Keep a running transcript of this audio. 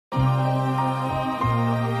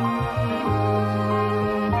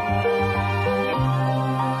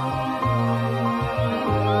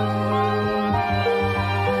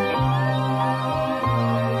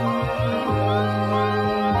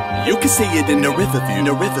can see it in the Riverview,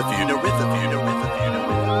 the Riverview, the Riverview, the Riverview, the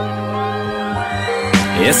Riverview.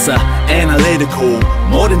 It's a analytical,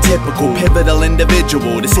 more than typical, pivotal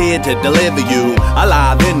individual that's here to deliver you a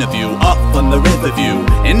live interview up from the Riverview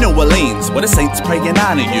in New Orleans, where the saints pray and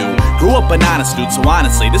honor you. Grew up an honest dude, so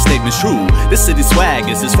honestly, this statement's true. This city's swag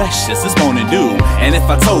is as fresh as this morning dew. And if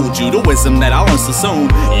I told you the wisdom that I learned so soon,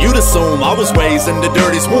 you'd assume I was raised in the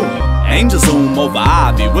dirty's womb. Angels zoom over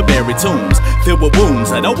ivy with buried tombs, filled with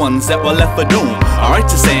wounds are the ones that were left for doom. A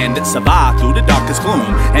righteous hand that survived through the darkest gloom,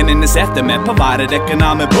 and in this aftermath provided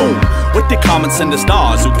economic boom. With the comets and the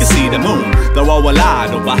stars who can see the moon, they're all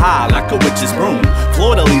alive over high like a witch's broom.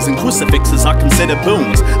 Fleur-de-lis and crucifixes are considered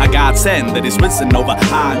boons. A God send that is risen over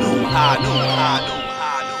high noon, high noon, high noon,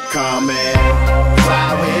 high noon. Come and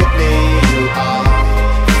fly with me, you are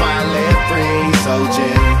finally free, so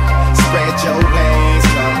just spread your wings.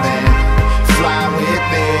 Come and fly with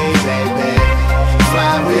me, baby,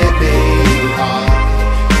 fly with me, you are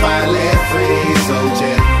finally free, so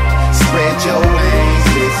just spread your wings.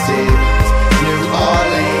 This is New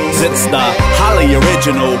Orleans. It's the highly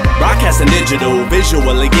original, broadcasting digital,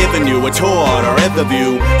 visually giving you a tour of the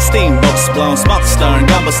Riverview. Steamboats blown, smoke stirring,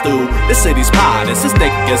 gumbo stew. The city's pride is as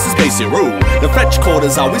thick as a spacey roo. The French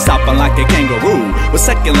quarters always hopping like a kangaroo, with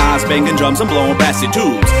second lines banging drums and blowing brassy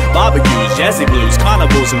tubes. Barbecues, jazzy blues,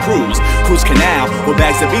 carnivals and crews. Cruise Canal with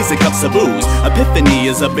bags of bees and cups of booze. Epiphany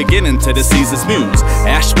is a beginning to the Caesar's muse.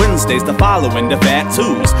 Ash Wednesday's the following, the fat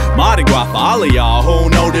twos. Mardi Gras for all of y'all who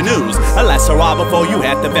know the news. A lesser before you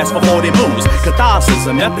had the best before they moves.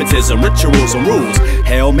 Catholicism, nepotism, rituals and rules.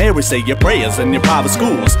 Hail Mary, say your prayers in your private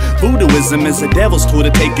schools. Voodooism is the devil's tool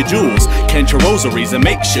to take your jewels. Count your rosaries and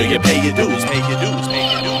make sure you pay your dues. Pay your dues,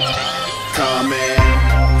 pay your dues. Come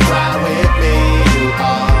and fly with me, you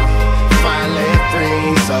are finally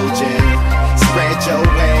free, so just spread your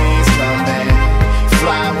wings. Come and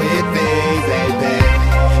fly with me, baby,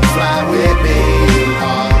 fly with me, you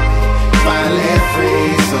are finally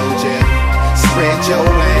free, so just spread your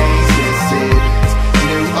wings. This is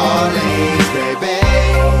New Orleans, baby.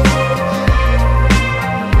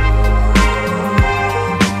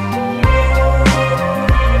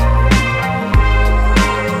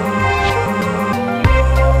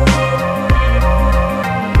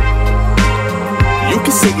 You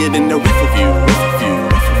can see it in the Riverview, Riverview,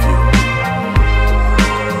 Riverview.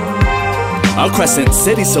 Our Crescent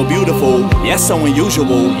City so beautiful, yes so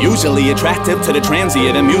unusual, usually attractive to the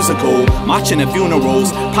transient and musical. Marching at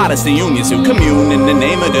funerals, Protestant unions who commune in the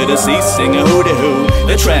name of the deceased, sing a hoo-de-hoo.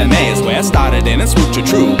 The Treme is where I started in and swooped your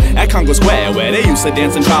true. At Congo Square where they used to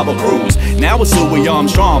dance in tribal crews. Now it's Louis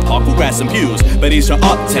Armstrong Park with grass and pews, but these are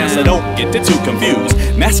uptown so don't get too confused.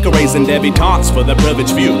 Masquerades and debutantes for the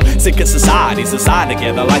privileged few. Secret societies aside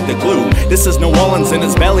together like the glue. This is New Orleans in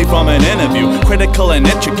its belly from an interview. Critical and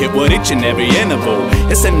intricate with each and every interval.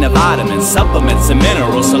 It's in the vitamins, supplements and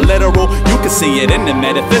minerals. So literal, you can see it in the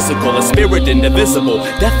metaphysical. A spirit indivisible,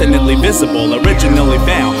 definitely visible. Originally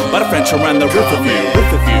found by the French around the Riverview,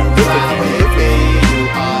 Riverview, Riverview.